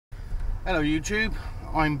Hello YouTube,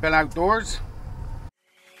 I'm Billoutdoors.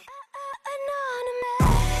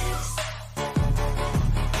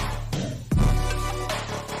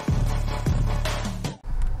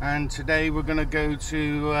 And today we're going to go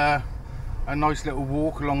to a nice little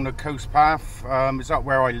walk along the coast path. It's up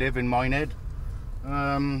where I live in Minehead.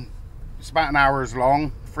 It's about an hour's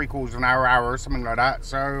long, 3/4 of an hour, something like that.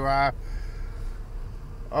 So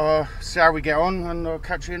see how we get on, and I'll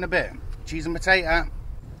catch you in a bit. Cheese and potato.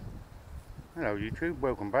 Hello YouTube,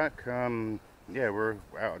 welcome back. Yeah, we're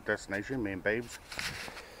out of destination, me and Babes.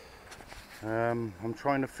 I'm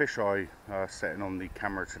trying to fish eye setting on the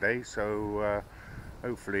camera today, so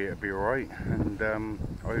hopefully it'll be alright, and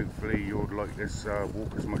hopefully you'll like this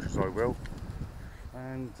walk as much as I will.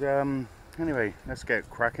 And anyway, let's get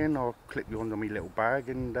cracking. I'll clip you onto my little bag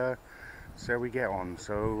and see how we get on.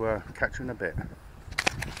 So catch you in a bit.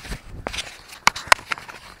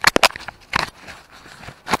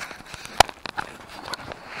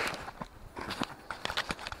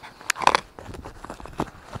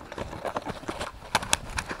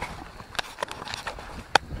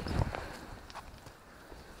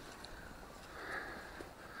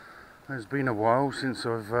 It's been a while since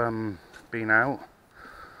I've been out.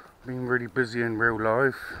 Been really busy in real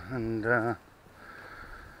life, and I've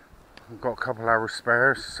got a couple hours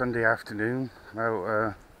spare. Sunday afternoon,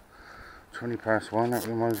 about 20 past 1. That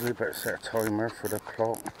reminds me, better set a timer for the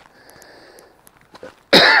clock.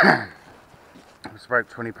 It's about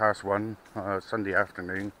 20 past 1 Sunday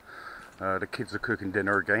afternoon. The kids are cooking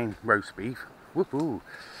dinner again, roast beef. Woohoo!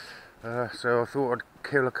 So I thought I'd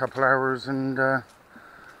kill a couple hours and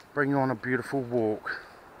bring you on a beautiful walk.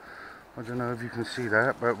 I don't know if you can see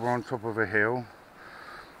that, but we're on top of a hill.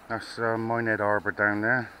 That's Minehead Harbour down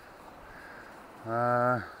there.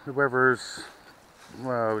 The weather's,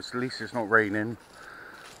 well, at least it's not raining.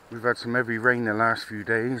 We've had some heavy rain the last few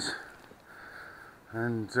days.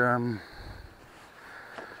 And hang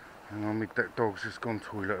on, my dog's just gone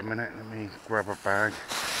toilet a minute. Let me grab a bag.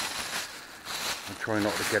 I'll try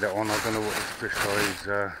not to get it on. I don't know what this fish eye's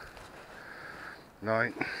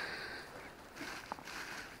like.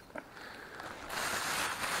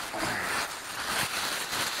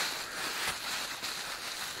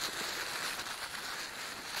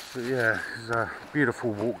 But yeah, it's a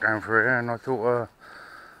beautiful walk down through here, and I thought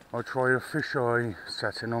I'd try a fish eye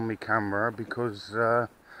setting on my camera because it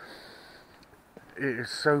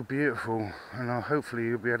is so beautiful, and hopefully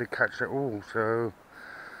you'll be able to catch it all. So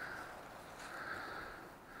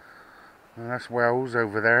and that's Wells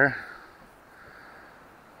over there.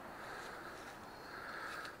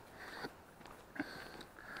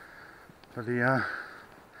 But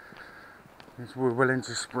we're well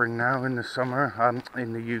into spring now in the summer,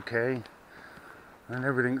 in the UK, and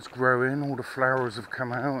everything's growing. All the flowers have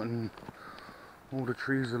come out and all the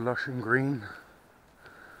trees are lush and green.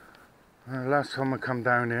 Last time I come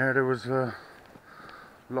down here there was a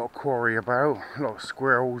lot of quarry about, a lot of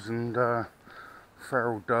squirrels and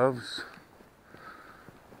feral doves.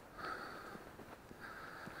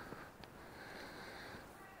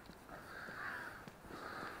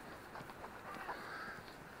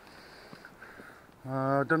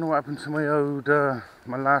 I don't know what happened to my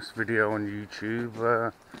my last video on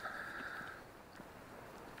YouTube.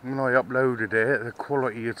 When I uploaded it, the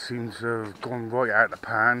quality had seemed to have gone right out the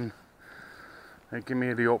pan. They gave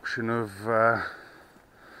me the option of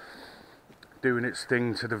doing its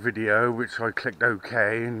thing to the video, which I clicked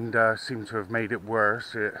OK, and seemed to have made it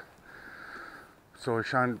worse. So I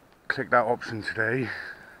shan't click that option today.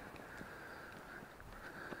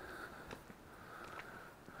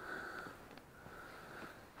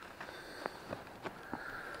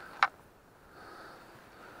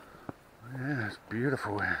 Yeah, it's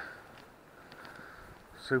beautiful here.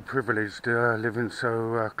 So privileged living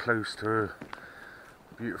so close to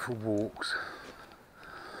beautiful walks.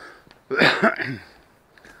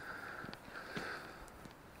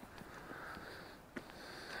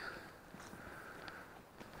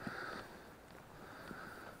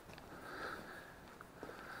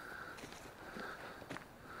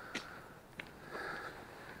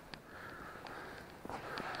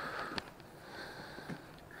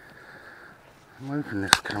 I'm hoping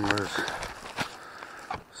this camera's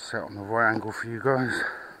set on the right angle for you guys.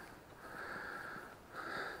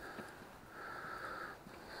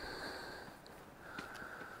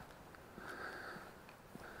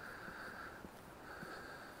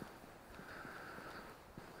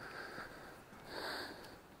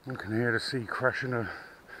 You can hear the sea crashing.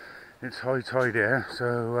 It's high tide here,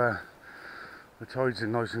 so the tides are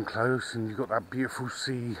nice and close, and you've got that beautiful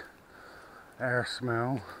sea air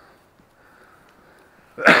smell.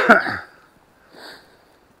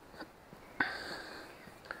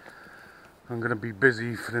 I'm going to be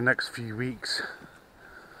busy for the next few weeks.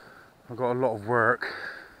 I've got a lot of work,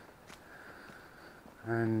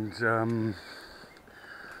 and I'm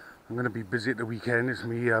going to be busy at the weekend. It's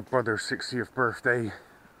my brother's 60th birthday,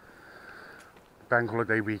 bank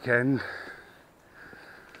holiday weekend.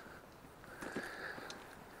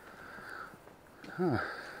 Huh.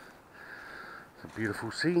 It's a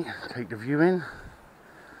beautiful sea. Take the view in.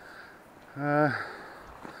 I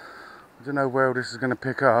don't know where this is going to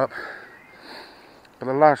pick up, but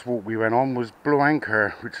the last walk we went on was Blue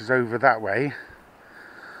Anchor, which is over that way.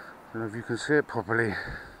 I don't know if you can see it properly.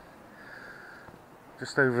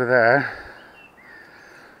 Just over there.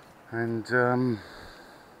 And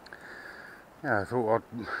yeah, I thought I'd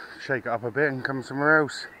shake it up a bit and come somewhere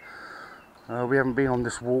else. We haven't been on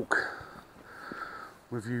this walk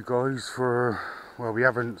with you guys for, well, we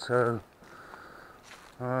haven't, so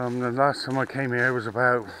the last time I came here was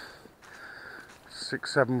about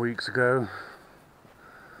 6-7 weeks ago,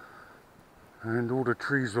 and all the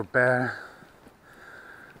trees were bare.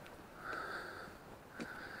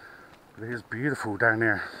 But it is beautiful down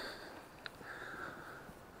here.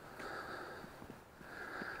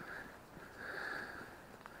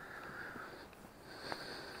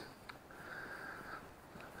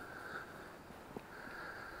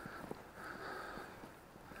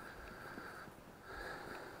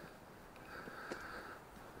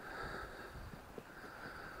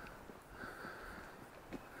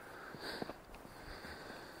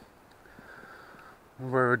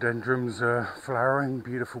 Rhododendrons are flowering,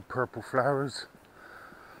 beautiful purple flowers.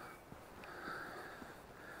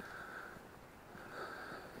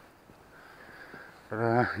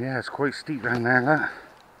 But yeah, it's quite steep down there, that.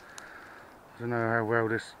 I don't know how well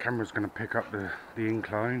this camera's going to pick up the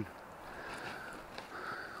incline.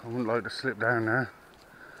 I wouldn't like to slip down there.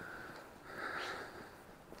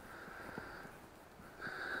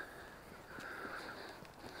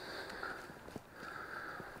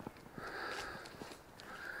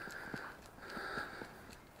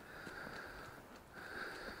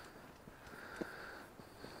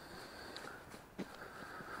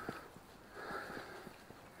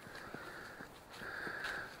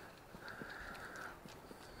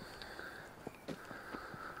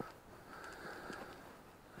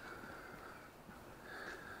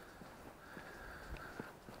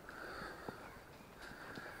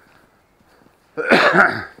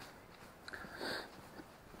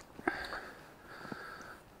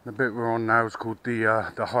 The bit we're on now is called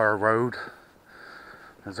the higher road.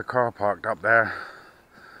 There's a car parked up there.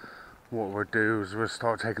 What we'll do is we'll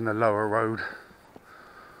start taking the lower road.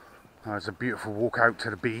 It's a beautiful walk out to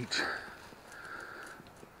the beach.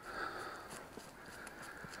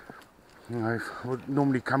 You know, I would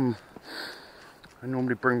normally come, I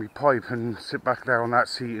normally bring my pipe and sit back there on that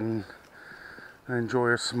seat and enjoy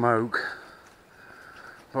a smoke.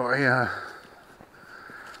 But I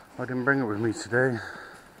didn't bring it with me today.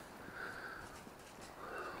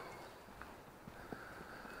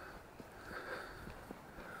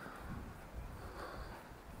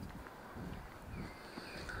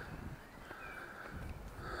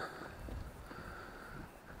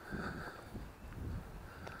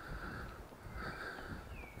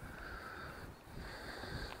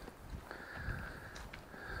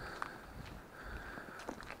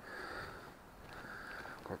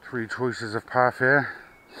 Got 3 choices of path here.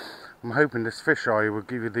 I'm hoping this fisheye will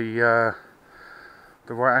give you the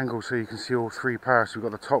right angle so you can see all 3 paths. We've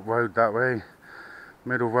got the top road that way,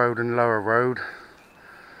 middle road and lower road.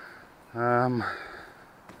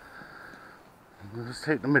 Let's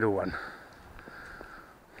take the middle one.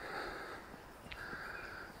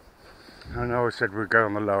 I know I said we'd go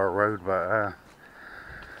on the lower road, but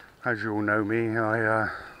as you all know me, I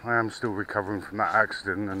am still recovering from that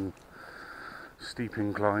accident, and steep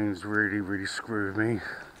inclines really screw with me.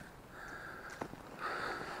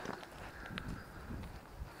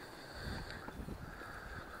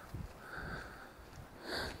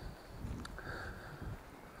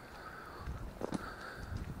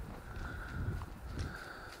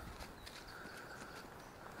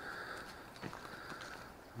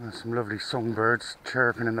 There's some lovely songbirds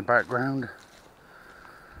chirping in the background.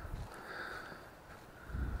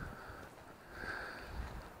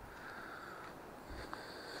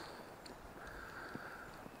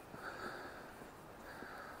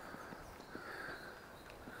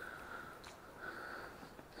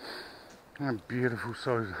 That beautiful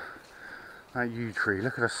size, that yew tree,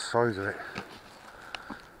 look at the size of it.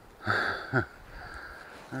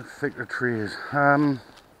 How thick the tree is.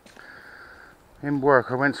 In work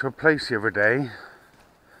I went to a place the other day,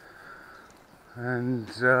 and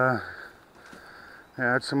it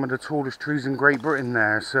had some of the tallest trees in Great Britain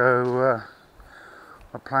there, so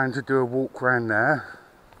I plan to do a walk around there.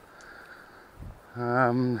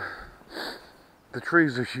 The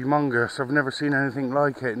trees are humongous. I've never seen anything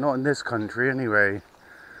like it, not in this country anyway.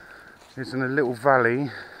 It's in a little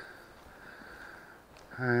valley,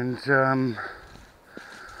 and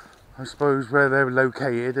I suppose where they're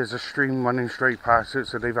located there's a stream running straight past it,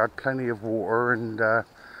 so they've had plenty of water and the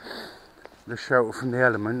shelter from the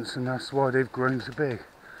elements, and that's why they've grown so big.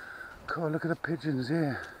 God, look at the pigeons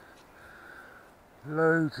here.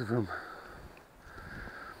 Loads of them.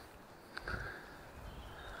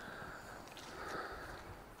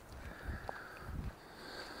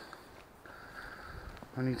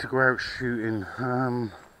 I need to go out shooting. I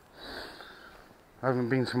haven't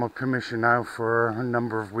been to my permission now for a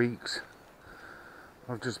number of weeks.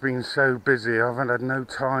 I've just been so busy, I haven't had no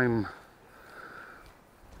time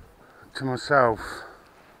to myself.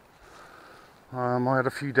 I had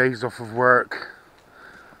a few days off of work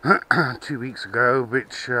 2 weeks ago,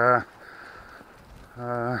 which I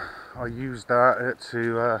used that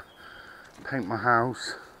to paint my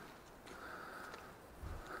house.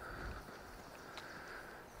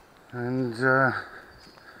 And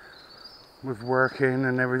with working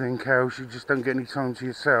and everything else, you just don't get any time to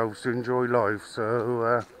yourselves to enjoy life.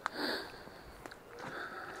 So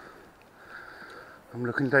I'm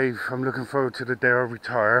looking forward to the day I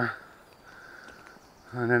retire,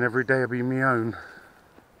 and then every day will be my own,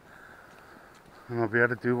 and I'll be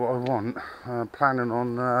able to do what I want. Planning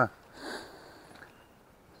on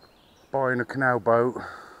buying a canal boat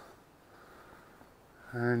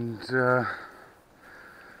and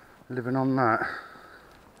living on that.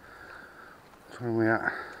 Where are we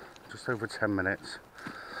at? Just over 10 minutes.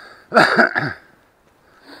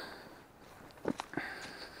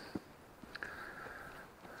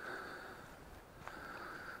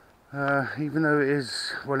 Even though it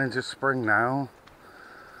is well into spring now,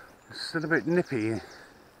 it's still a bit nippy,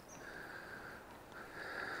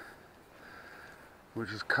 which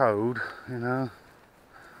is cold, you know.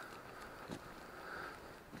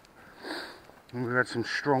 And we've had some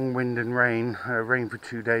strong wind and rain, rain for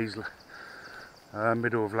 2 days,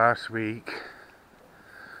 middle of last week,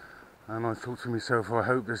 and I thought to myself, I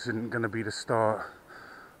hope this isn't going to be the start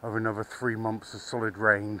of another 3 months of solid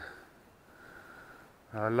rain.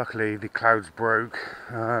 Luckily the clouds broke.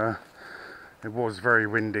 It was very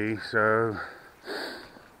windy, so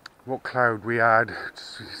what cloud we had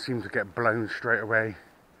seemed to get blown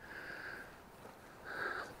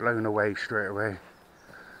away straight away.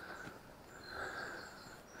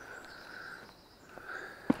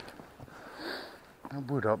 That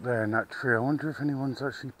wood up there in that tree, I wonder if anyone's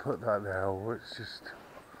actually put that there, or it's just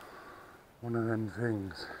one of them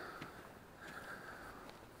things.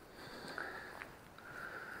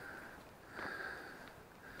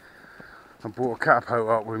 I brought a catapult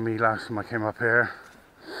up with me last time I came up here.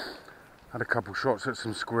 Had a couple shots at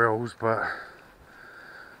some squirrels, but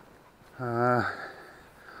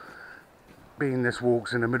being this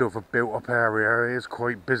walk's in the middle of a built up area, it is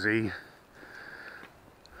quite busy.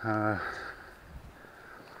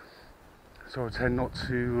 So I tend not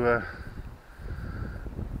to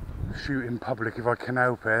shoot in public if I can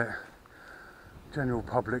help it. General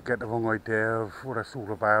public get the wrong idea of what it's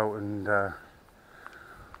all about, and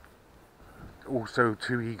also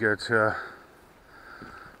too eager to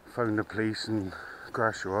phone the police and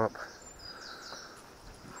grass you up.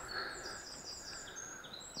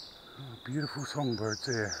 Oh, beautiful songbirds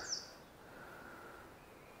here.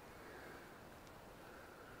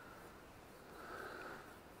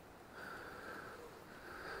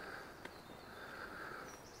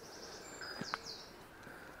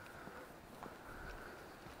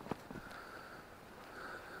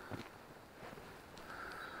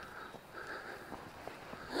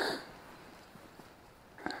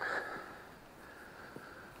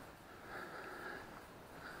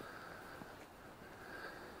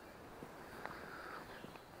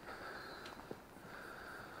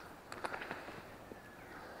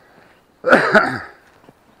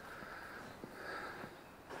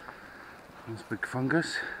 That's big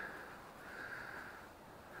fungus.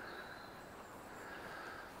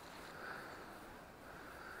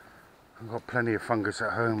 I've got plenty of fungus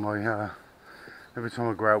at home. Every time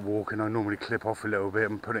I go out walking, I normally clip off a little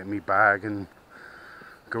bit and put it in my bag and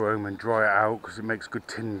go home and dry it out, because it makes good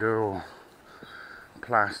tinder or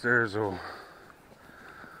plasters or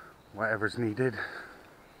whatever's needed.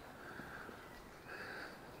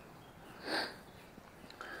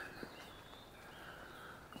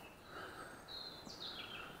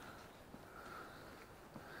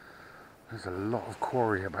 There's a lot of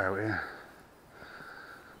quarry about here.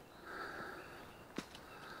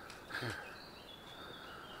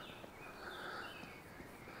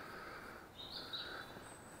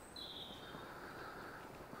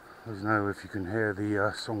 I don't know if you can hear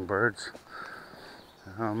the songbirds.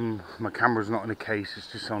 My camera's not in a case, it's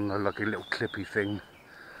just on like a little clippy thing,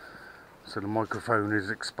 so the microphone is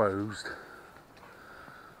exposed.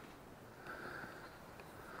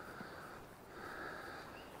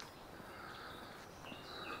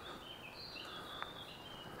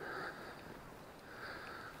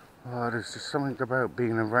 There's just something about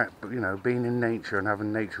being around, being in nature and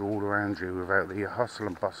having nature all around you without the hustle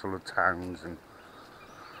and bustle of towns, and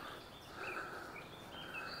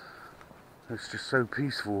it's just so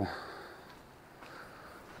peaceful.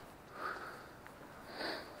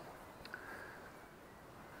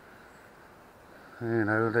 You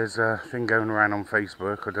know, there's a thing going around on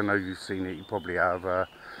Facebook, I don't know if you've seen it, you probably have,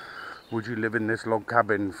 would you live in this log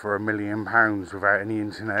cabin for £1 million without any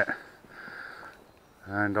internet?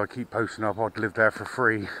 And I keep posting up I'd live there for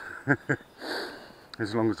free,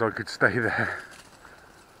 as long as I could stay there.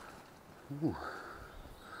 Ooh.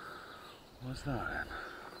 What's that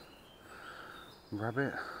then?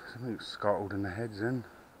 Rabbit? Something scuttled in the heads in.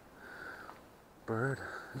 Bird?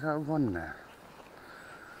 Is that a one there?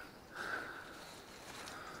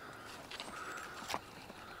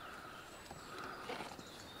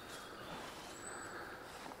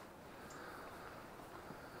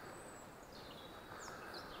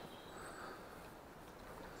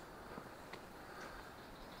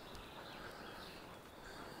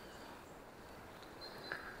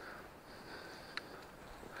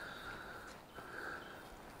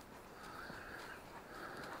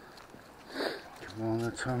 Come on,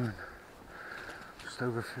 the time, just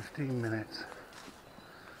over 15 minutes.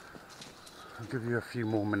 I'll give you a few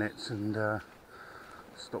more minutes and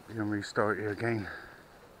stop you and restart you again.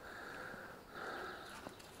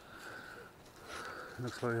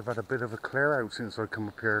 Looks like I've had a bit of a clear out since I come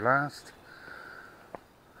up here last.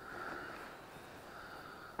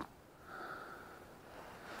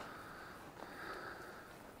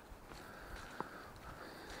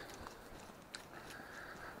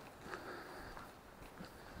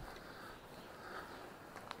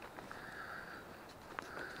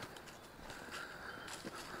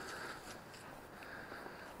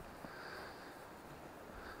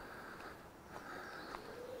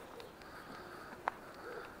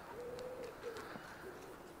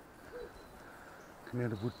 Can hear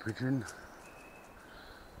the wood pigeon.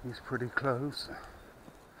 He's pretty close.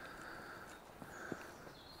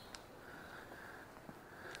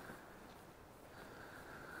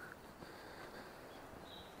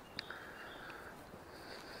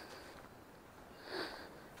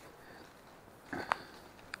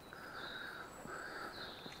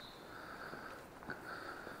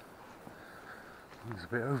 He's a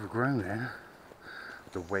bit overgrown there.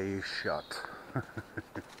 The way is shut.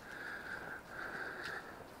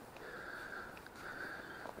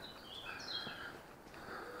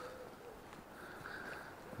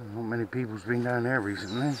 Not many people's been down there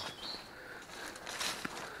recently.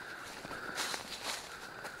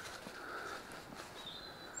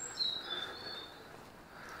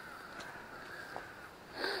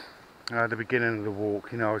 At the beginning of the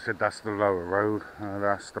walk, you know, I said that's the lower road.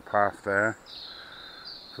 That's the path there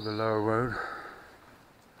for the lower road.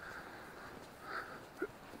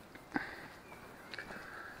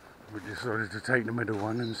 We decided to take the middle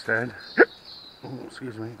one instead. Oh,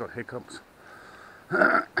 excuse me, got hiccups.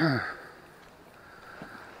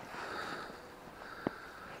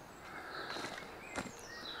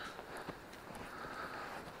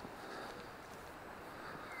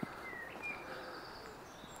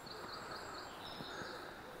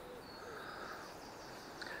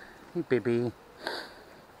 Hey, baby.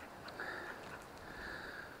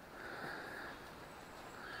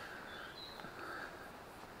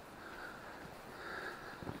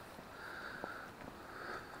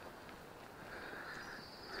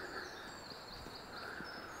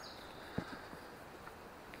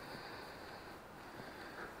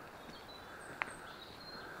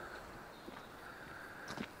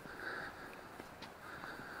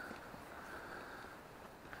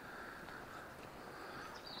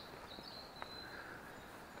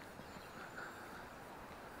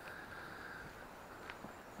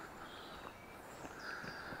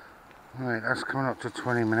 Right, that's coming up to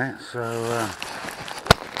 20 minutes, so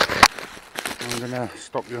I'm going to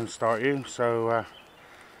stop you and start you, so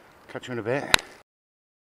catch you in a bit.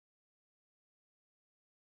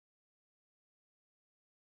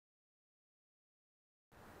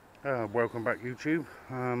 Welcome back, YouTube.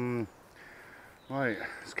 Right,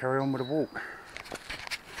 let's carry on with the walk.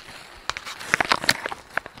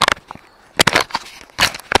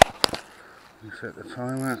 You set the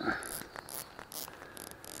timer.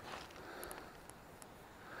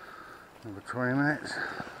 Another 20 minutes.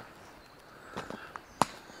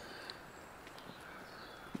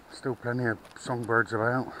 Still plenty of songbirds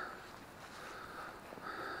about.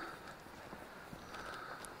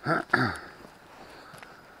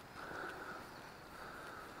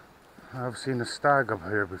 I've seen a stag up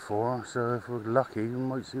here before, so if we're lucky we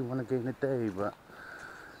might see one again a day, but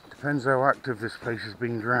depends how active this place has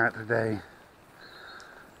been throughout the day.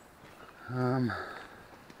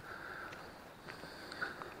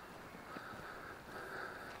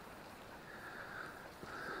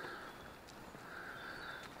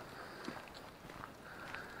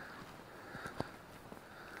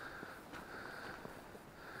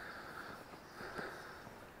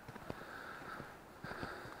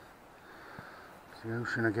 The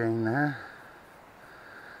ocean again there.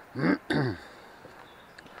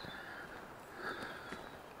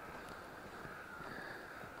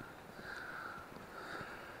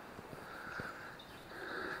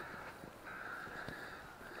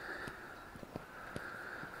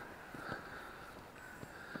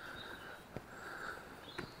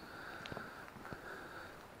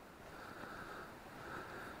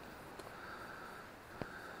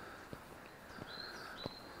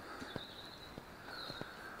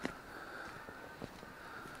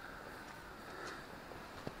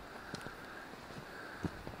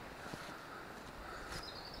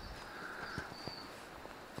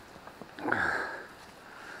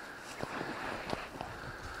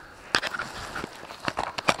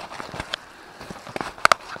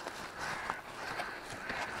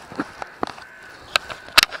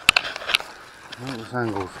 This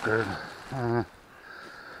angle's good.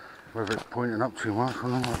 Whether it's pointing up too much or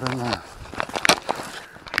not, I don't know.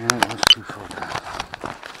 Yeah, that's too far down.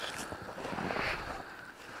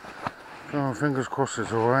 So fingers crossed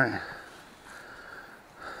it's alright.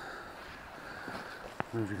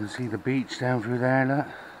 As you can see the beach down through there, look.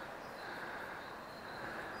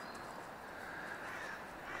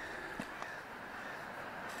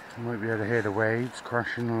 You might be able to hear the waves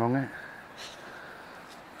crashing along it.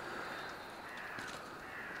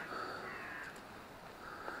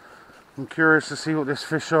 I'm curious to see what this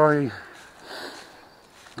fisheye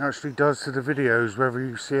actually does to the videos, whether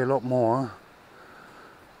you see a lot more,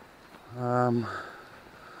 or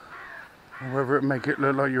whether it make it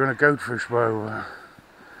look like you're in a goldfish bow.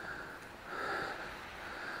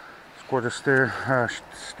 It's quite a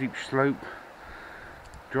steep slope.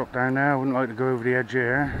 Drop down there. I wouldn't like to go over the edge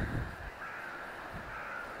here.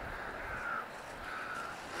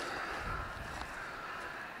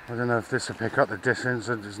 I don't know if this will pick up the distance.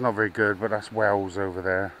 It's not very good, but that's wells over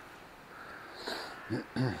there.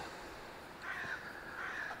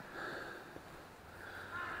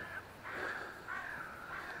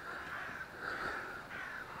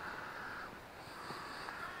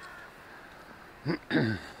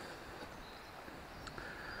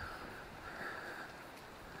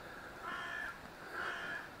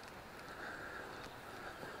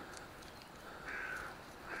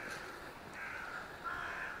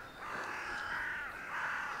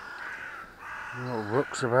 A lot of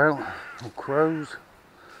rooks about, or crows.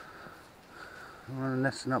 They're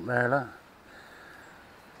nesting up there, look.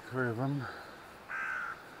 3 of them.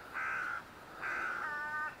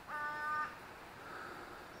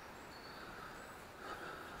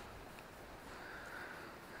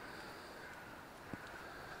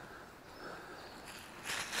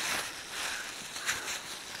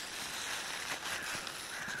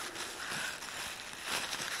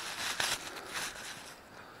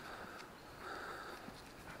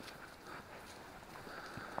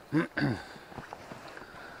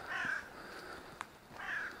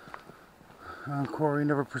 Quarry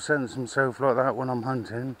never presents himself like that when I'm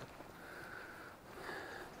hunting.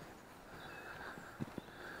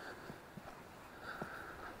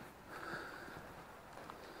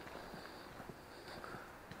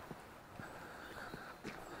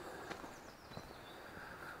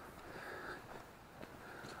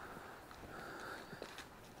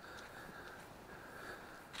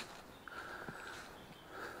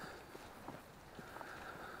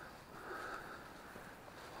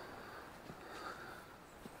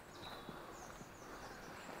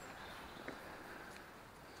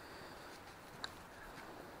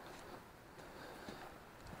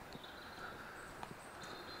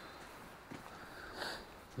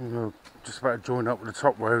 We're just about to join up with the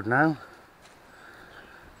top road now.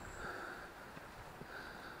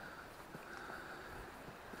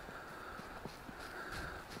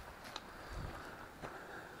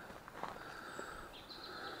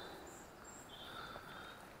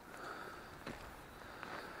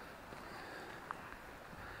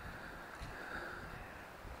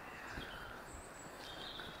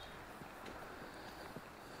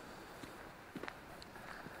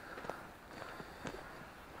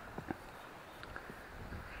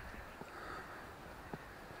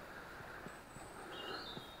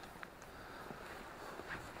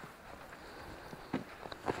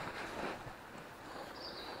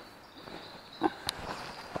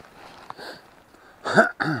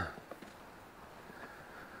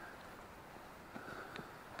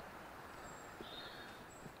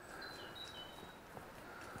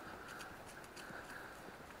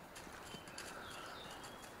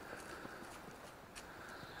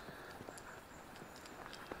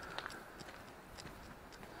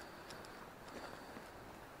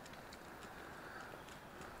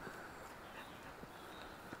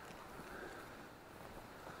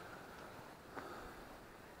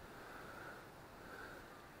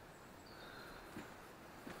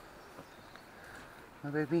 Hi,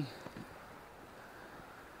 baby.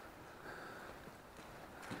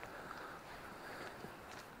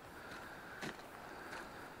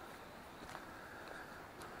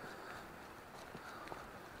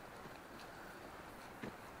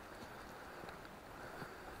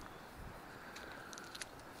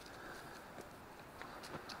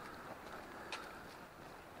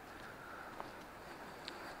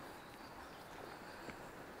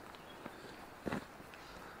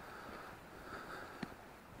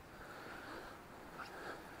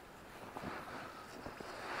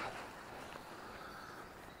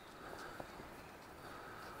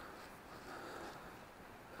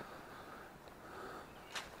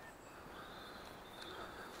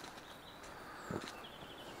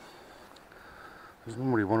 There's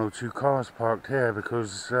normally one or two cars parked here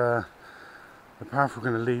because the path we're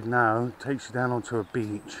going to lead now takes you down onto a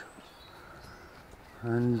beach,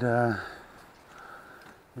 and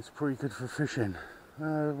it's pretty good for fishing.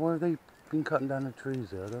 Why have they been cutting down the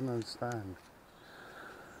trees here? I don't understand.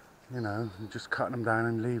 You know, just cutting them down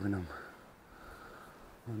and leaving them.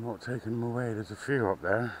 I'm not taking them away. There's a few up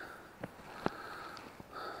there.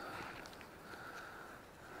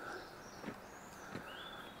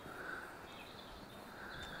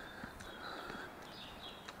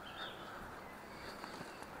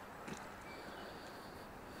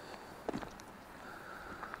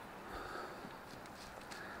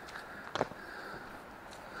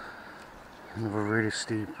 Another really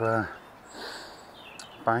steep bank.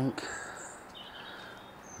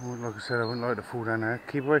 Like I said, I wouldn't like to fall down there.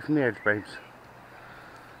 Keep away from the edge, babes.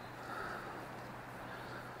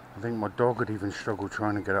 I think my dog would even struggle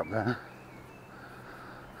trying to get up there.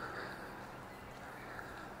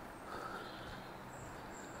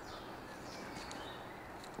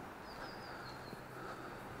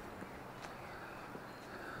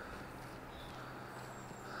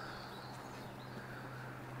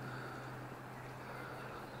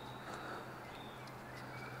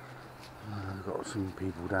 I've got some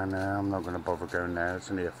people down there. I'm not going to bother going there.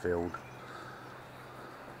 It's only a field.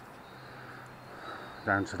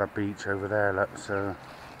 Down to the beach over there. Let's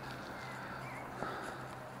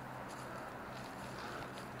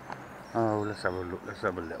oh, let's have a look. Let's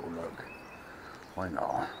have a little look. Why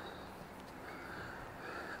not?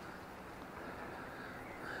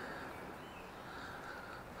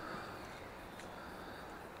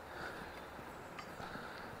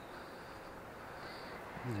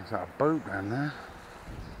 There's that boat down there.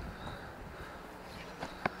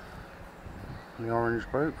 The orange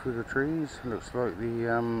boat through the trees. Looks like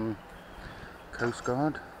the Coast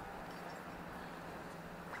Guard.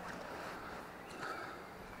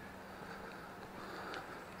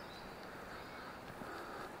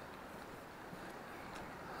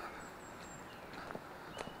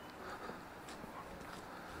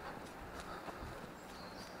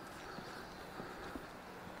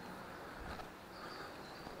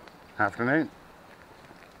 Afternoon.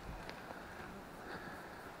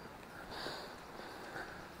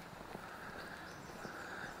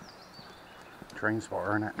 Train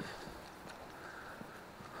spotter, innit?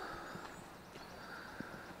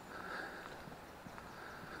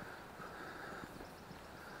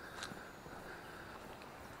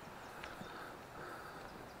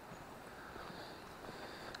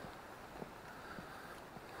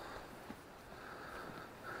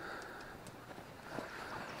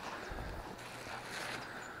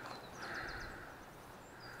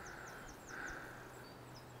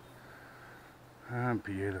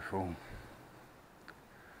 Beautiful.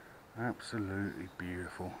 Absolutely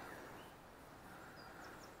beautiful.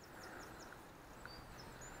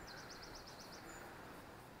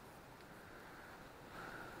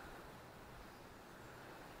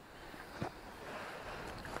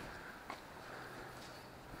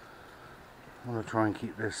 I'm going to try and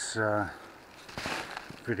keep this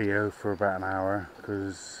video for about an hour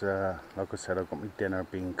because like I said, I've got my dinner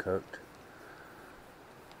being cooked,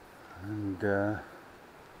 and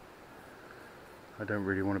I don't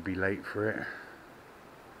really want to be late for it.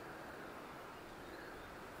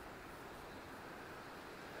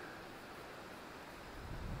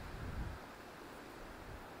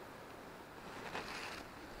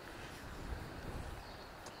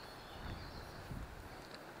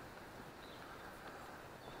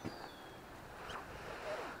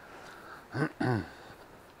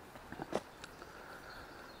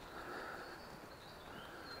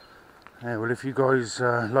 Yeah, well, if you guys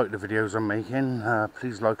like the videos I'm making,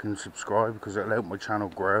 please like and subscribe because it'll help my channel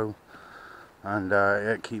grow, and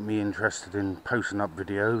it'll keep me interested in posting up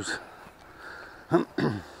videos. I've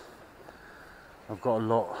got a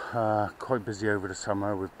lot, quite busy over the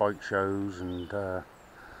summer with bike shows and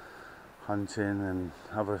hunting and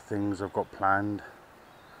other things I've got planned.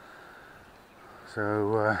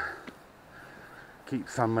 So keep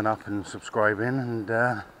thumbing up and subscribing, and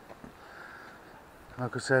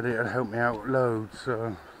like I said, it'll help me out loads.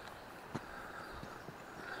 So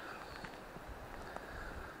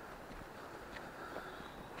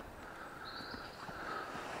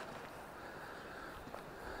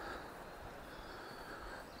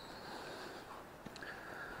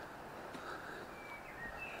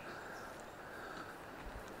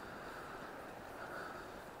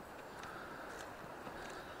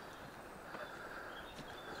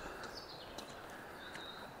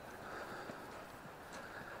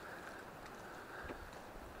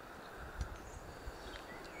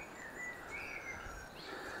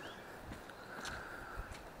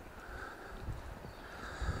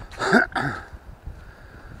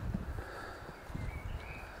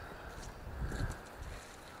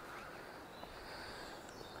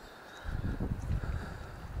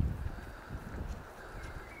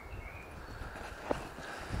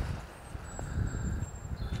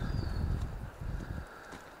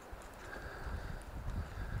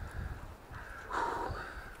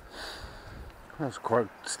that's quite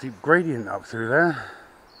a steep gradient up through there.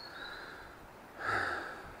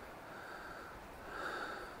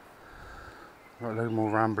 Got a load more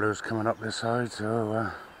ramblers coming up this side,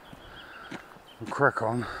 so we'll crack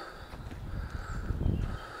on.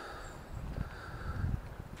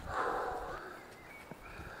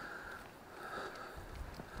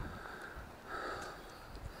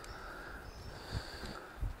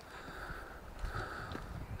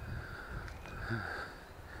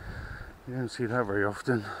 You don't see that very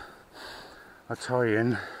often. A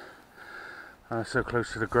tie-in so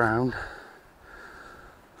close to the ground.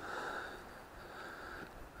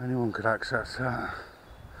 Anyone could access that.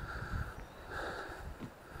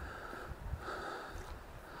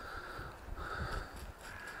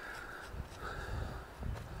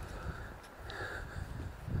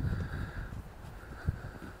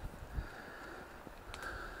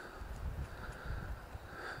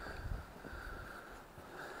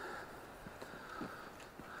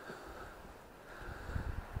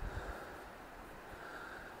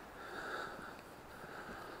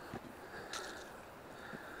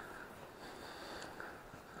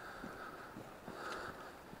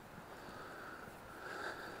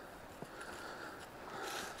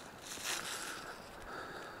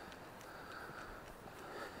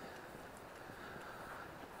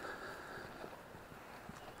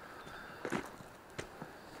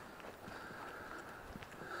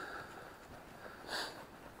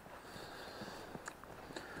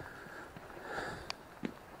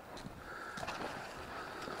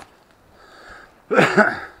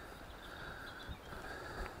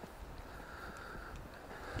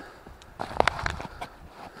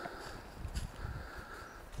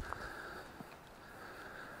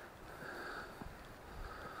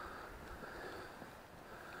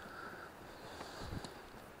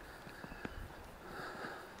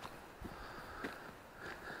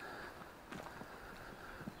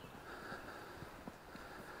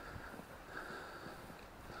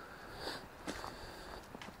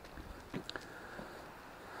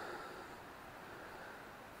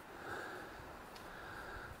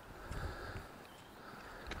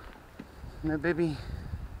 No, baby.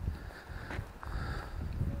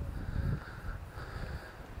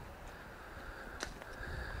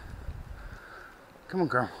 Come on,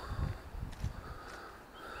 girl.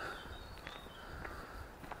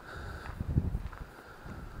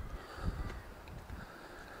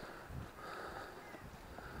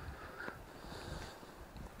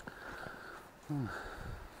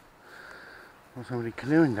 There's somebody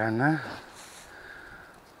canoeing down there.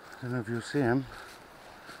 Don't know if you'll see him.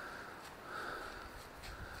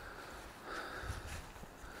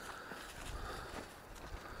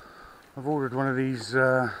 I've ordered one of these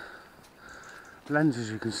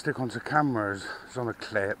lenses you can stick onto cameras. It's on a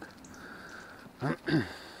clip.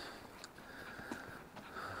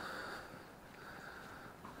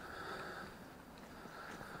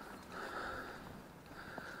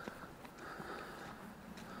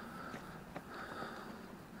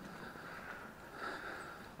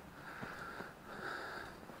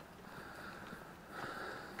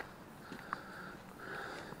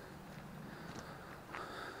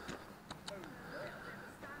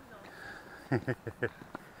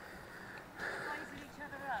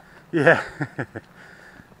 Yeah.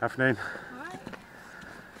 Afternoon. Right.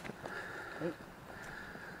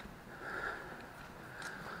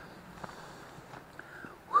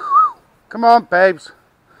 Come on, babes.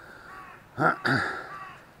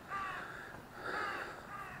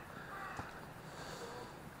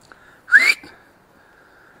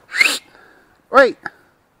 Wait!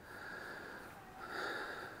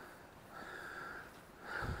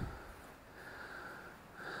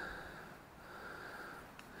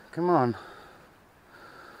 Come on.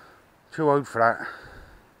 Too old for that.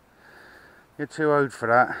 You're too old for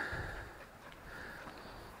that.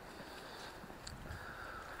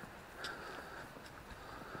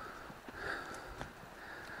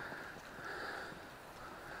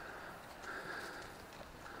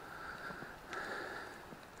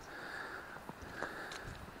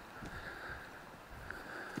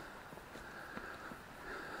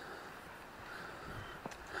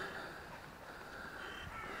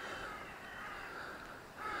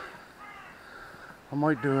 I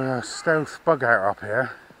might do a stealth bug out up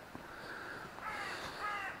here.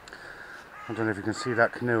 I don't know if you can see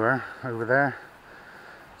that canoer over there.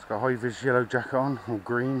 It's got a high-vis yellow jacket on, or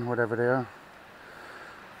green, whatever they are.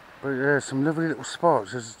 But there's some lovely little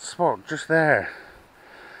spots. There's a spot just there.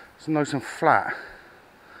 It's nice and flat.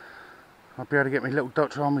 I'll be able to get my little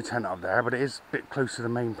Dutch army tent up there, but it is a bit close to the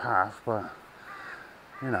main path, but,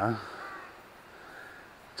 you know,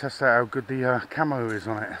 test out how good the camo is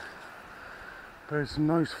on it. There's some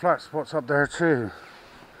nice flat spots up there too.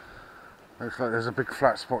 Looks like there's a big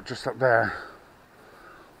flat spot just up there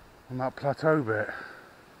on that plateau bit.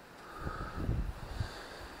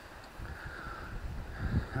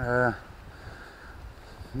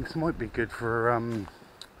 This might be good for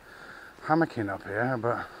hammocking up here,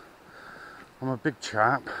 but I'm a big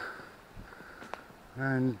chap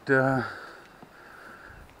and I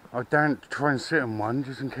daren't try and sit on one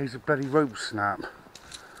just in case a bloody rope snap.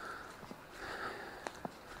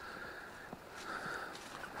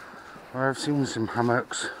 I've seen some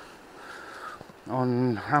hammocks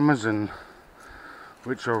on Amazon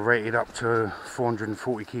which are rated up to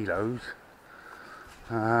 440 kilos,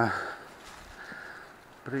 but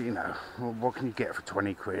you know, what can you get for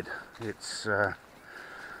 20 quid? It's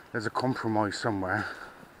there's a compromise somewhere.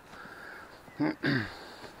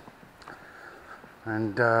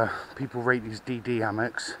 And people rate these DD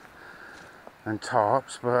hammocks and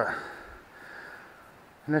tarps, but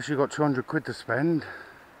unless you've got 200 quid to spend,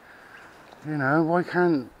 you know, why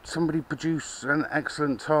can't somebody produce an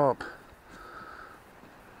excellent tarp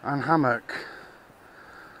and hammock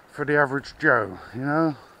for the average Joe, you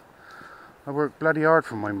know? I work bloody hard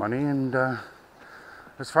for my money, and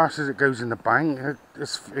as fast as it goes in the bank,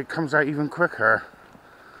 it comes out even quicker.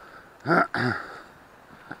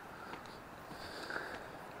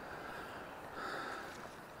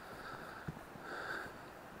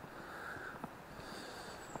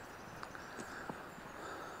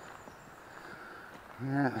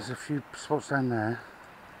 Yeah, there's a few spots down there.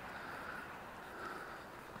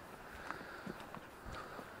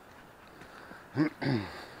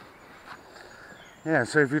 Yeah,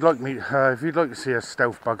 so if you'd like to see a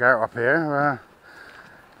stealth bug out up here,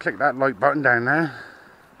 click that like button down there,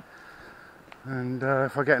 and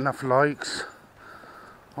if I get enough likes,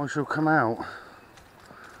 I shall come out.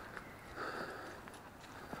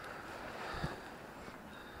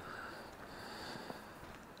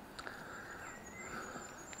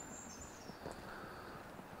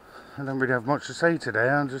 I don't really have much to say today.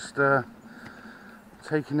 I'm just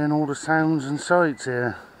taking in all the sounds and sights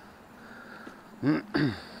here,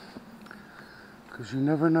 because you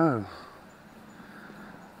never know.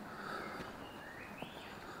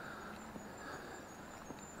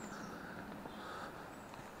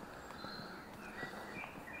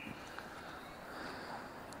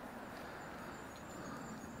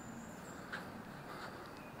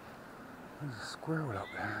 There's a squirrel up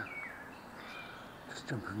there, just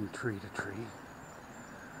jumping from tree to tree.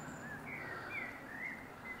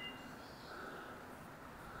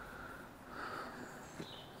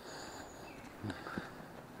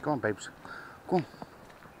 Go on, babes. Go on.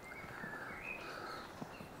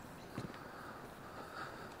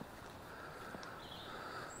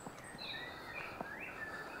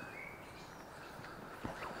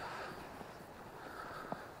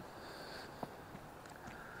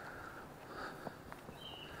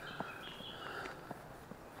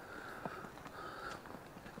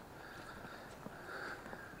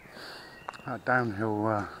 That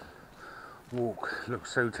downhill walk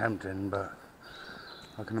looks so tempting, but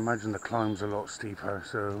I can imagine the climb's a lot steeper,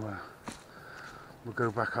 so we'll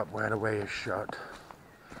go back up where the way is shut.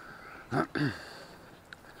 I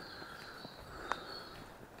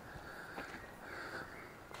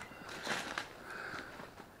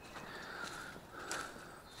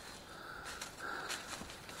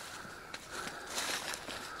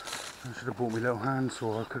should have brought my little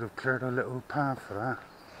handsaw. I could have cleared a little path for that.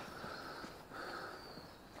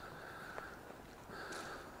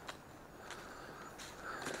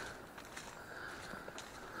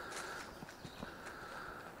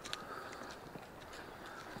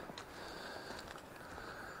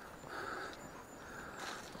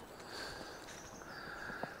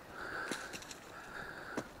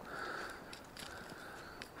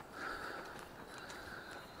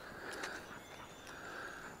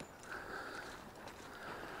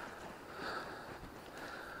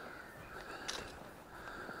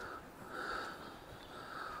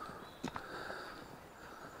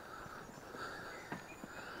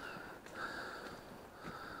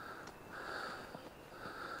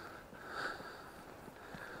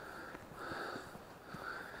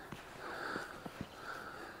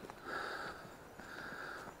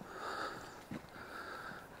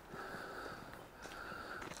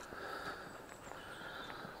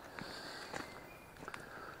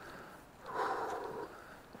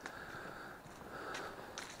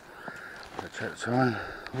 Check the time.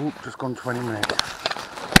 Oop, just gone 20 minutes.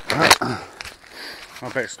 I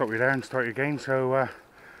better stop you there and start your game, so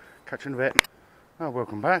catch you in a bit. Oh,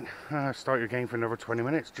 welcome back. Start your game for another 20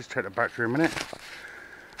 minutes. Just check the battery a minute.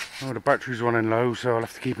 Oh, the battery's running low, so I'll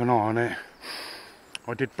have to keep an eye on it.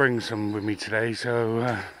 I did bring some with me today,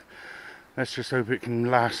 so let's just hope it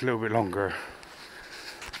can last a little bit longer.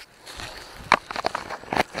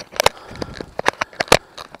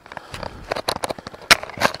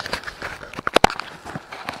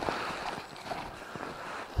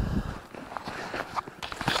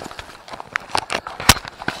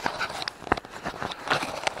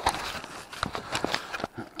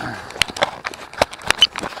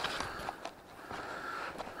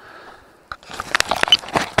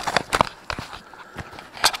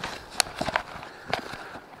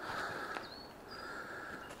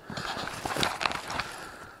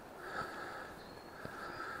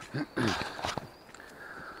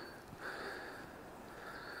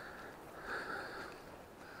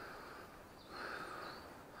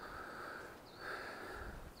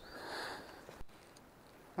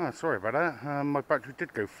 Oh, sorry about that. My battery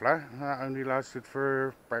did go flat. That only lasted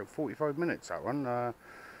for about 45 minutes, that one. Well,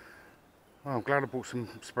 I'm glad I bought some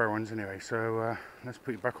spare ones anyway, so let's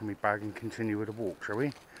put it back on my bag and continue with the walk, shall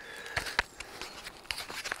we?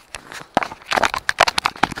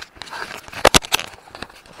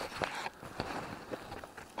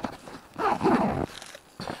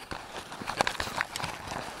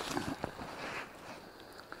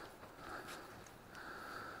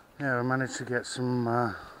 Yeah, I managed to get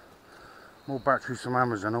some more batteries from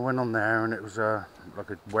Amazon. I went on there and it was like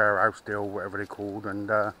a warehouse deal, whatever they called,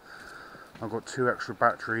 and I got 2 extra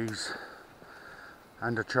batteries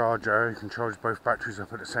and a charger. You can charge both batteries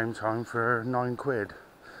up at the same time for £9,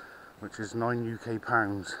 which is £9 UK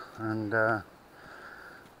pounds, and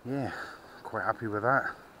yeah, quite happy with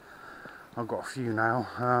that. I've got a few now.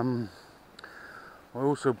 I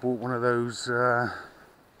also bought one of those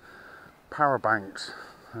power banks.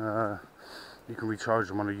 You can recharge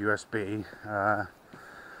them on a USB.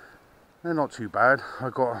 They're not too bad. I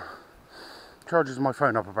got charges my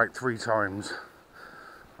phone up about 3 times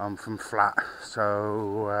from flat,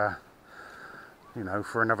 so you know,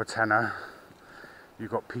 for another tenner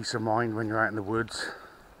you've got peace of mind when you're out in the woods.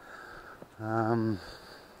 I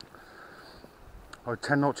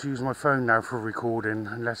tend not to use my phone now for recording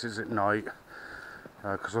unless it's at night,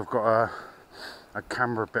 because I've got a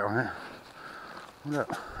camera bit on it.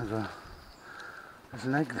 Look, there's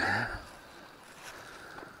an egg there.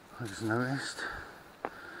 I just noticed. I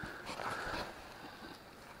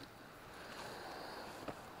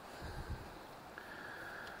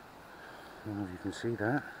don't know if you can see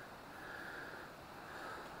that.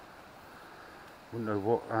 Wouldn't know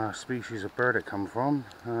what species of bird it come from.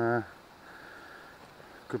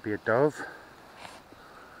 Could be a dove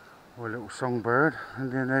or a little songbird,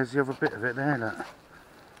 and then there's the other bit of it there. Look.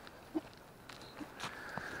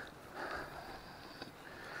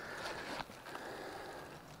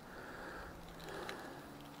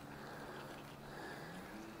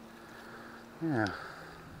 Yeah,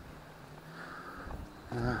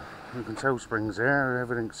 you can tell spring's there,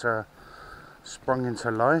 everything's sprung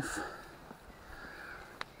into life.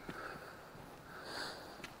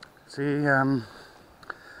 See,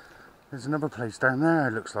 there's another place down there.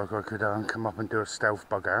 It looks like I could come up and do a stealth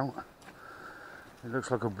bug out. It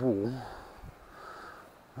looks like a wall.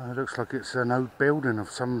 It looks like it's an old building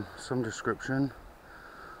of some description.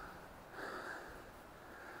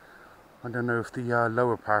 I don't know if the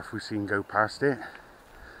lower path we've seen go past it.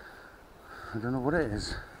 I don't know what it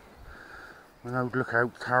is. An old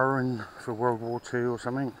lookout tower for World War II or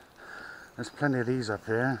something. There's plenty of these up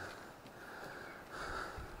here.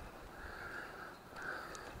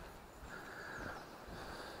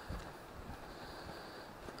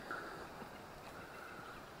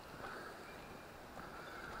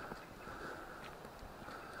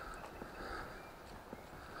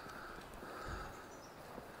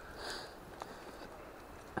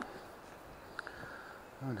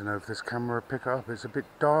 I don't know if this camera will pick up. It's a bit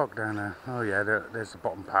dark down there. Oh yeah, there's the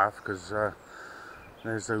bottom path, because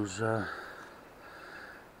there's those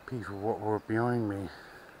people what were behind me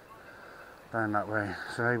down that way.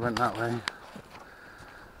 So they went that way.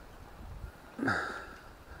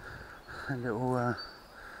 A little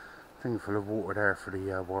thing full of water there for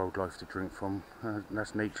the wildlife to drink from.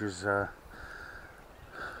 That's nature's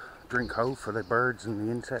drink hole for the birds and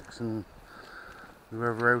the insects and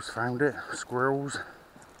whoever else found it. Squirrels.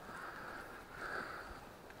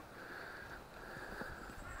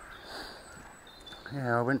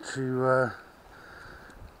 Yeah, I went to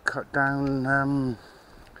cut down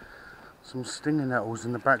some stinging nettles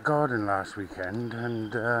in the back garden last weekend,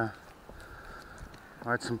 and I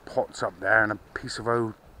had some pots up there and a piece of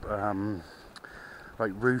old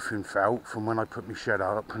like roofing felt from when I put my shed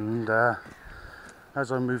up, and as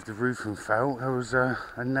I moved the roofing felt, there was a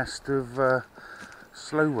nest of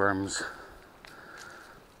slow worms.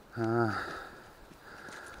 I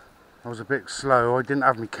was a bit slow. I didn't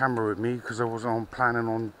have my camera with me because I wasn't planning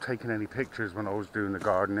on taking any pictures when I was doing the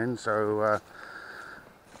gardening, so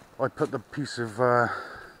I put the piece of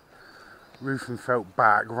roofing felt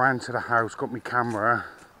back, ran to the house, got my camera,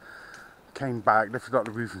 came back, lifted up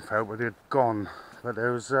the roofing felt, but they'd gone. But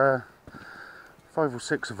there was 5 or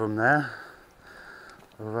 6 of them there,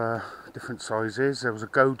 of different sizes. There was a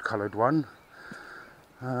gold coloured one,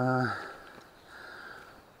 and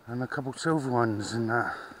a couple silver ones, and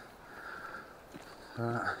that.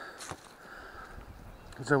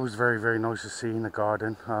 It's always very, very nice to see in the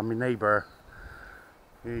garden. My neighbour,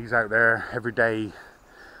 he's out there every day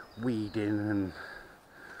weeding and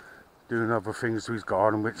doing other things to his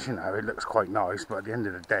garden, which, you know, it looks quite nice, but at the end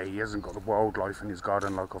of the day he hasn't got the wildlife in his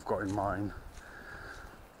garden like I've got in mine.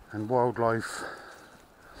 And wildlife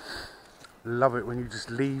love it when you just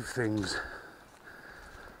leave things,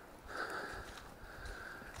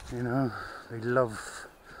 you know. They love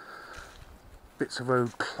bits of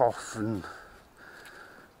old cloth and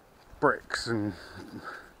bricks, and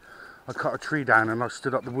I cut a tree down and I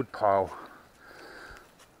stood up the wood pile,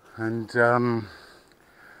 and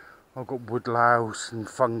I've got wood louse and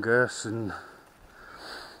fungus and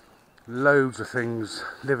loads of things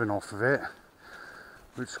living off of it,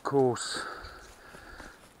 which of course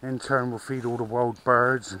in turn will feed all the wild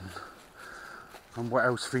birds and what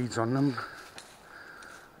else feeds on them.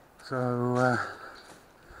 So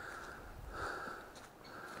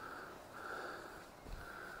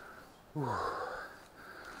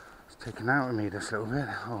it's taken out of me this little bit.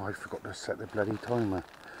 Oh, I forgot to set the bloody timer.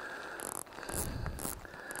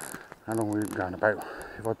 How long are we going about?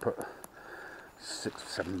 If I put 6 or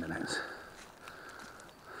 7 minutes.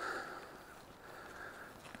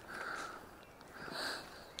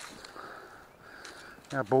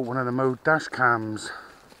 Yeah, I bought one of the mode dash cams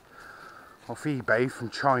off eBay from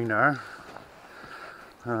China.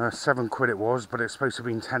 7 quid it was, but it's supposed to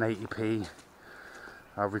be in 1080p.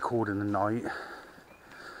 Recording the night.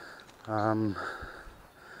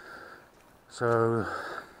 So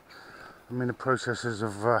I'm in the processes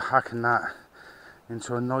of hacking that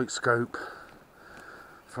into a night scope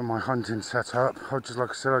for my hunting setup. Like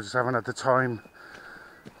I said, I just haven't had the time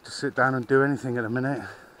to sit down and do anything at the minute.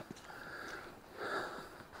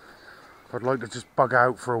 I'd like to just bug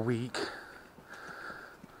out for a week.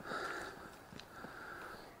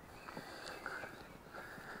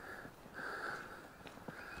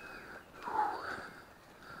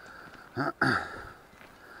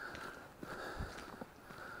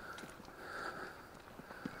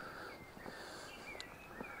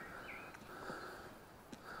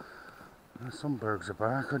 Some birds are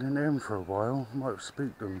back. I didn't hear them for a while. Might have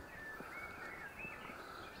spooked them.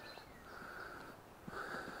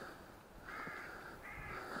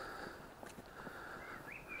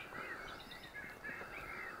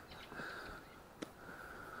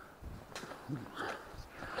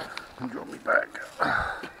 And drop me back.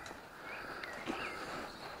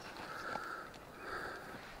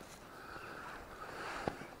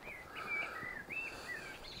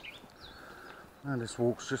 And this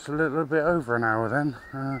walk's just a little bit over an hour then.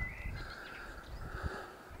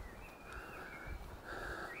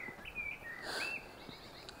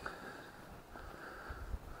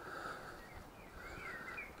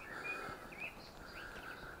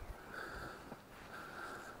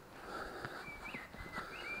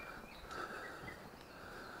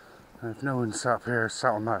 If no one's sat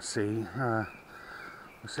on that sea, I'll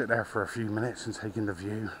sit there for a few minutes and take in the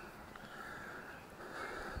view.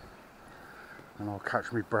 And I'll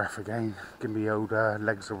catch my breath again, give me old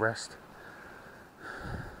legs a rest.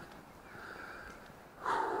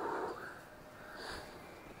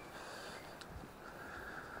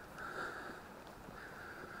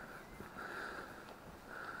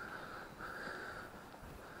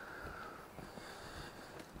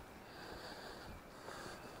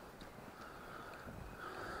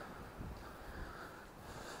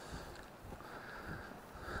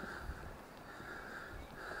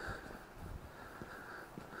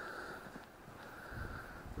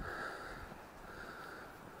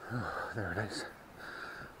 Oh, there it is.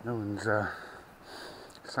 No one's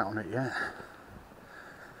sat on it yet.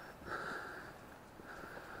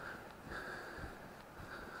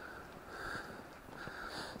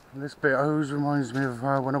 This bit always reminds me of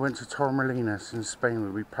when I went to Torremolinos in Spain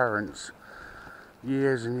with my parents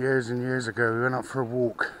years and years and years ago, we went up for a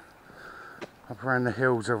walk up around the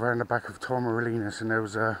hills around the back of Torremolinos, and there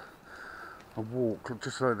was a walk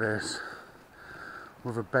just like this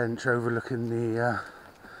with a bench overlooking the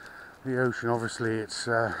ocean. Obviously it's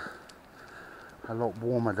a lot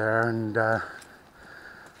warmer there, and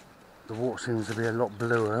the water seems to be a lot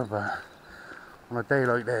bluer, but on a day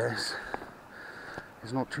like this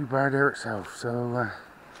it's not too bad there itself. So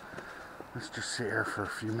let's just sit here for a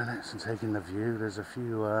few minutes and take in the view. There's a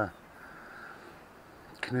few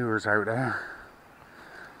canoers out there.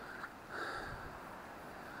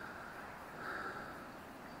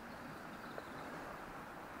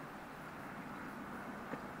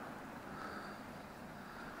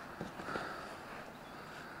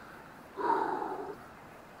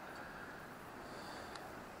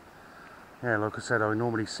 Yeah, like I said, I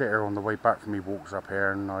normally sit here on the way back from me walks up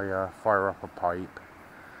here, and I fire up a pipe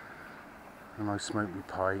and I smoke my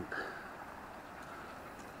pipe.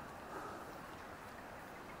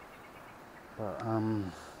 But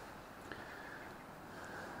the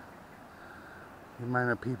amount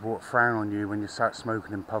of people that frown on you when you start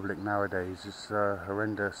smoking in public nowadays is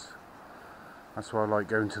horrendous. That's why I like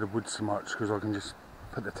going to the woods so much, because I can just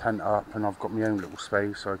put the tent up and I've got my own little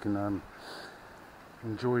space, so I can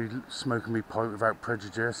enjoy smoking my pipe without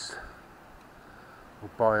prejudice or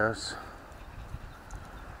bias,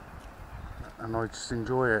 and I just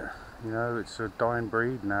enjoy it. You know, it's a dying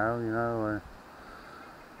breed now. You know,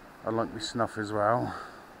 I like my snuff as well,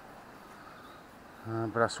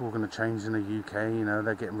 but that's all going to change in the UK. You know,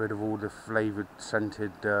 they're getting rid of all the flavoured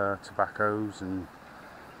scented tobaccos, and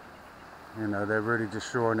you know, they're really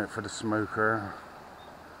destroying it for the smoker.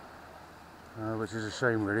 Which is a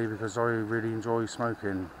shame really, because I really enjoy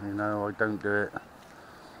smoking. You know, I don't do it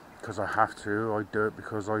because I have to, I do it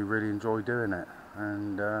because I really enjoy doing it,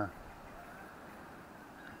 and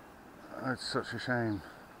it's such a shame.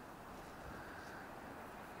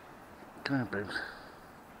 Come here, babes.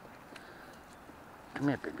 Come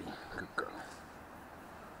here, baby. Good girl.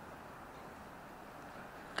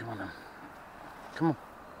 Come on then. Come on.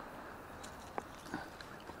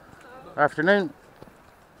 Afternoon.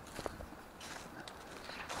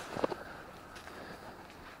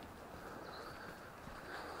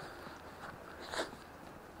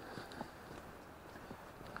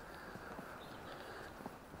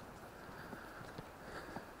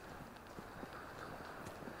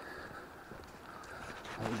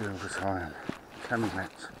 What are we doing for time? 10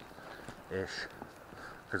 minutes-ish,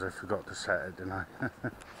 because I forgot to set it, didn't I?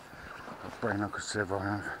 Brain like a sieve I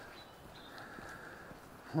have.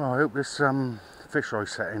 Well, I hope this fisheye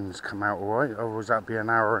settings come out alright, otherwise that'll be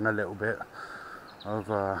an hour and a little bit of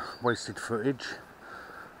wasted footage.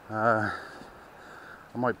 I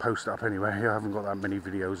might post it up anyway. I haven't got that many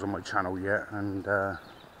videos on my channel yet, and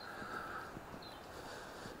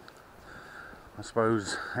I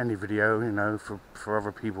suppose any video, you know, for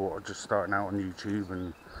other people who are just starting out on YouTube,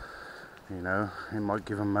 and you know, it might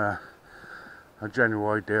give them a general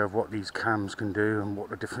idea of what these cams can do and what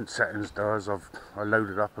the different settings does. I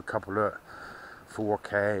loaded up a couple of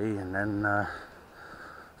 4K, and then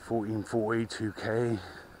 1440, 2K,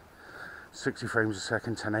 60 frames a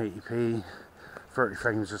second, 1080p, 30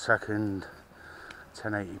 frames a second,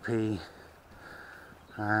 1080p,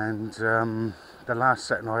 and the last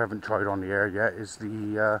setting I haven't tried on the air yet is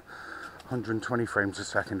the 120 frames a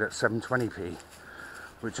second at 720p,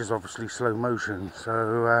 which is obviously slow motion.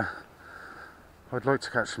 So I'd like to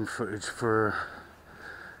catch some footage for,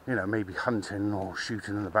 you know, maybe hunting or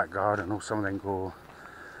shooting in the back garden or something, or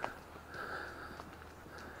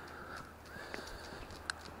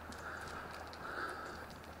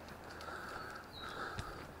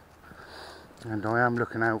and I am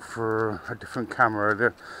looking out for a different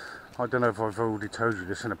camera. I don't know if I've already told you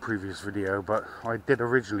this in a previous video, but I did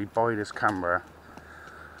originally buy this camera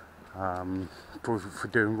for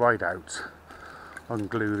doing ride outs.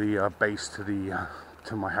 Unglue the base to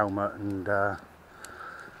my helmet, and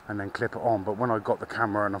then clip it on. But when I got the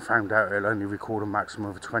camera and I found out it'll only record a maximum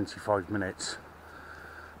of 25 minutes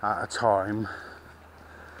at a time,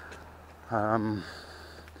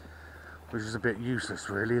 which is a bit useless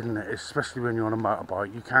really, isn't it? Especially when you're on a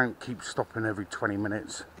motorbike. You can't keep stopping every 20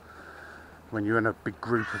 minutes when you're in a big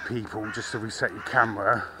group of people just to reset your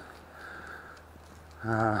camera,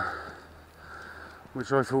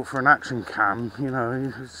 which I thought for an action cam, you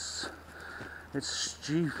know, it's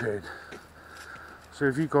stupid. So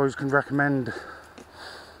if you guys can recommend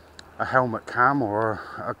a helmet cam or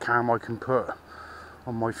a cam I can put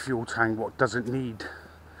on my fuel tank what doesn't need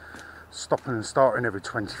stopping and starting every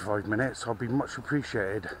 25 minutes, I'll be much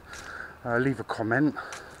appreciated. Leave a comment.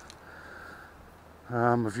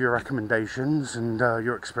 of your recommendations and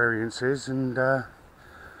your experiences, and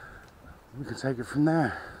we can take it from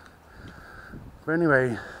there. But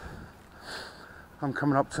anyway, I'm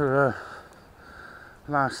coming up to the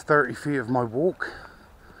last 30 feet of my walk.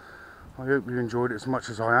 I hope you enjoyed it as much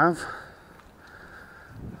as I have.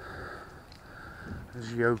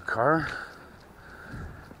 There's the old car.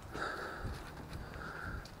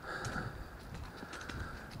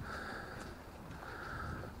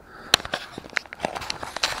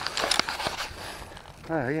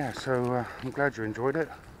 Yeah, so I'm glad you enjoyed it,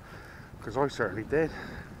 because I certainly did.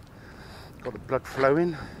 Got the blood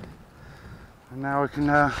flowing, and now I can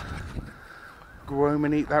go home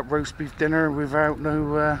and eat that roast beef dinner without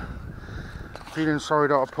no feeling sorry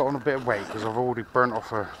that I put on a bit of weight, because I've already burnt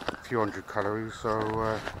off a few hundred calories. So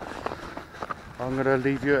I'm going to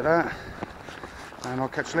leave you at that, and I'll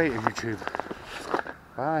catch you later, YouTube.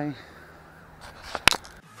 Bye.